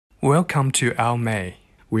Welcome to Almay.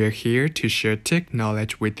 We're here to share tech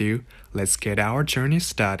knowledge with you. Let's get our journey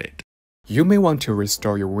started. You may want to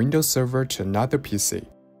restore your Windows Server to another PC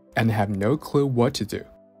and have no clue what to do.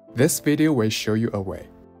 This video will show you a way.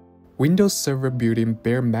 Windows Server built-in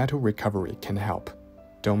bare metal recovery can help.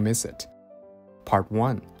 Don't miss it. Part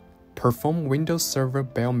 1. Perform Windows Server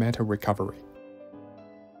bare metal recovery.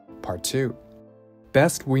 Part 2.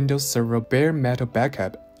 Best Windows Server bare metal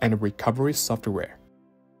backup and recovery software.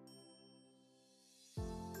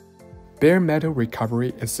 Bare metal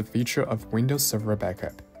recovery is a feature of Windows Server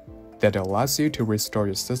backup that allows you to restore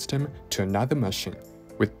your system to another machine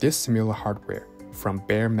with dissimilar hardware from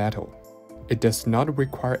bare metal. It does not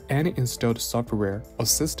require any installed software or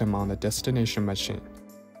system on the destination machine.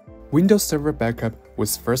 Windows Server Backup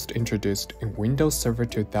was first introduced in Windows Server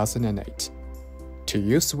 2008. To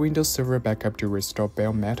use Windows Server Backup to restore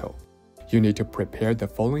bare metal, you need to prepare the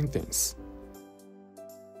following things.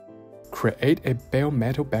 Create a bare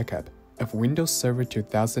metal backup of Windows Server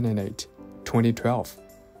 2008, 2012.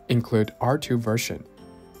 Include R2 version,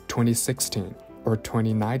 2016 or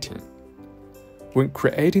 2019. When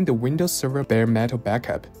creating the Windows Server bare metal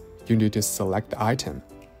backup, you need to select the item,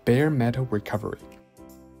 Bare Metal Recovery.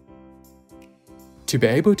 To be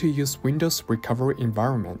able to use Windows Recovery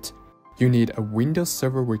Environment, you need a Windows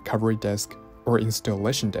Server Recovery Disk or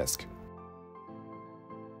Installation Disk.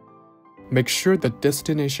 Make sure the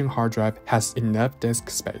destination hard drive has enough disk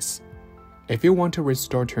space. If you want to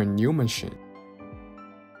restore to a new machine,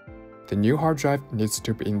 the new hard drive needs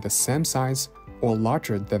to be in the same size or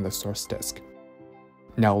larger than the source disk.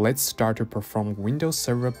 Now let's start to perform Windows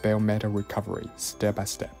Server bare metal recovery step by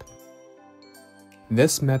step.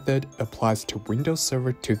 This method applies to Windows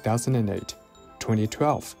Server 2008,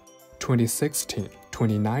 2012, 2016,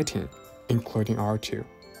 2019, including R2.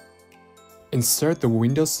 Insert the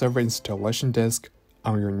Windows Server installation disk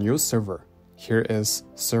on your new server. Here is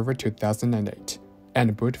Server 2008,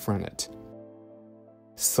 and boot from it.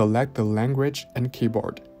 Select the language and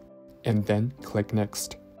keyboard, and then click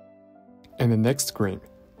Next. In the next screen,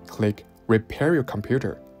 click Repair your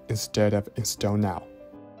computer instead of Install now.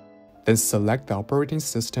 Then select the operating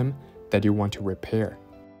system that you want to repair,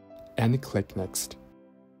 and click Next.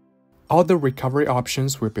 All the recovery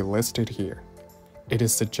options will be listed here. It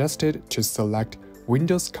is suggested to select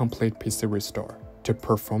Windows Complete PC Restore to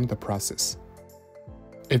perform the process.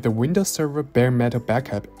 If the Windows Server bare metal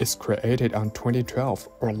backup is created on 2012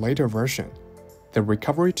 or later version, the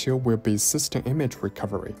recovery tool will be System Image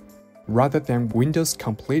Recovery rather than Windows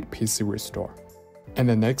Complete PC Restore. In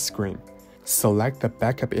the next screen, select the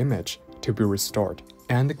backup image to be restored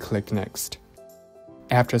and click Next.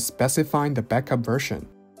 After specifying the backup version,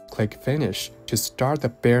 click Finish to start the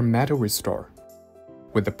bare metal restore.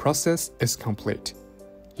 When the process is complete,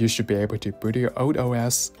 you should be able to boot your old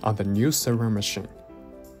OS on the new server machine.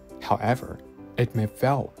 However, it may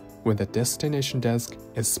fail when the destination disk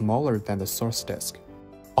is smaller than the source disk.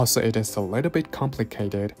 Also, it is a little bit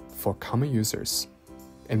complicated for common users.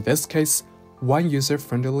 In this case, one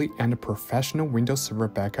user-friendly and professional Windows Server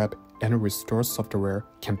backup and restore software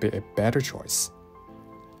can be a better choice.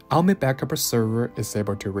 Almay Backup Server is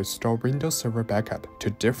able to restore Windows Server backup to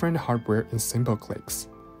different hardware in simple clicks.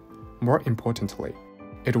 More importantly,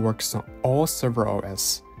 it works on all server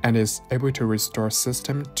OS and is able to restore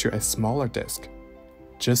system to a smaller disk.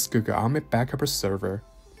 Just Google Almay Backup Server,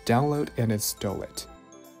 download and install it.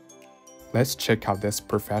 Let's check out this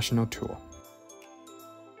professional tool.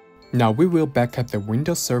 Now we will backup the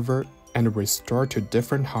Windows Server and restore to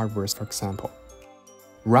different hardwares, for example.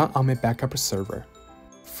 Run Almay Backup Server.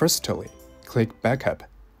 Firstly, click Backup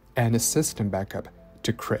and System Backup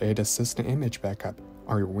to create a system image backup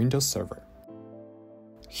on your Windows Server.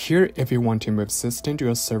 Here, if you want to move system to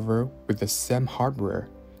a server with the same hardware,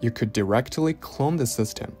 you could directly clone the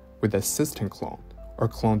system with a system clone or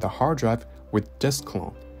clone the hard drive with disk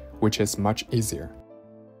clone, which is much easier.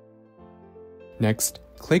 Next,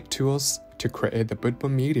 click Tools to create the bootable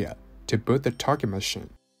media to boot the target machine.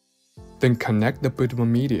 Then connect the bootable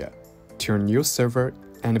media to your new server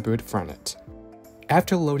and boot from it.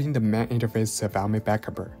 After loading the main interface of Almay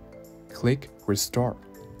Backup, click Restore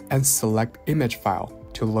and select Image File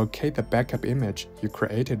to locate the backup image you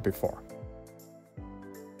created before.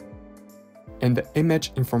 In the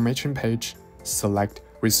Image Information page, select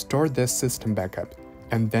Restore this system backup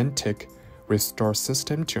and then tick Restore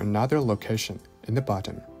system to another location in the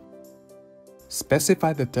bottom.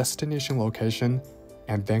 Specify the destination location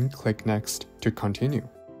and then click Next to continue.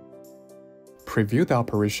 Preview the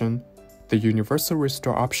operation. The Universal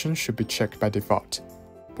Restore option should be checked by default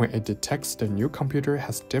when it detects the new computer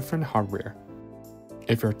has different hardware.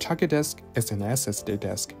 If your target disk is an SSD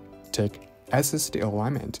disk, take SSD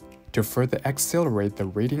alignment to further accelerate the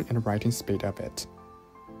reading and writing speed of it.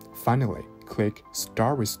 Finally, click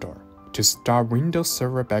Start Restore to start Windows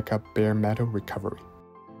Server Backup bare metal recovery.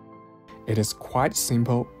 It is quite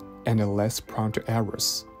simple and less prone to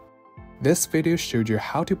errors. This video showed you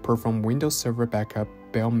how to perform Windows Server Backup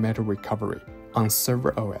bare metal recovery on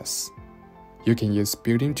Server OS. You can use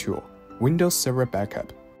built-in tool, Windows Server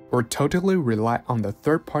Backup, or totally rely on the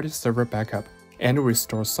third-party server backup and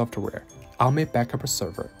restore software, Almay Backup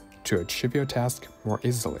Server, to achieve your task more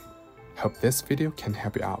easily. Hope this video can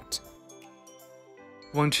help you out.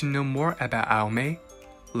 Want to know more about Almay?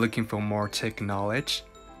 Looking for more tech knowledge?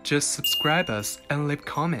 Just subscribe us and leave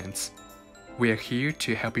comments. We are here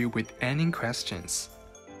to help you with any questions.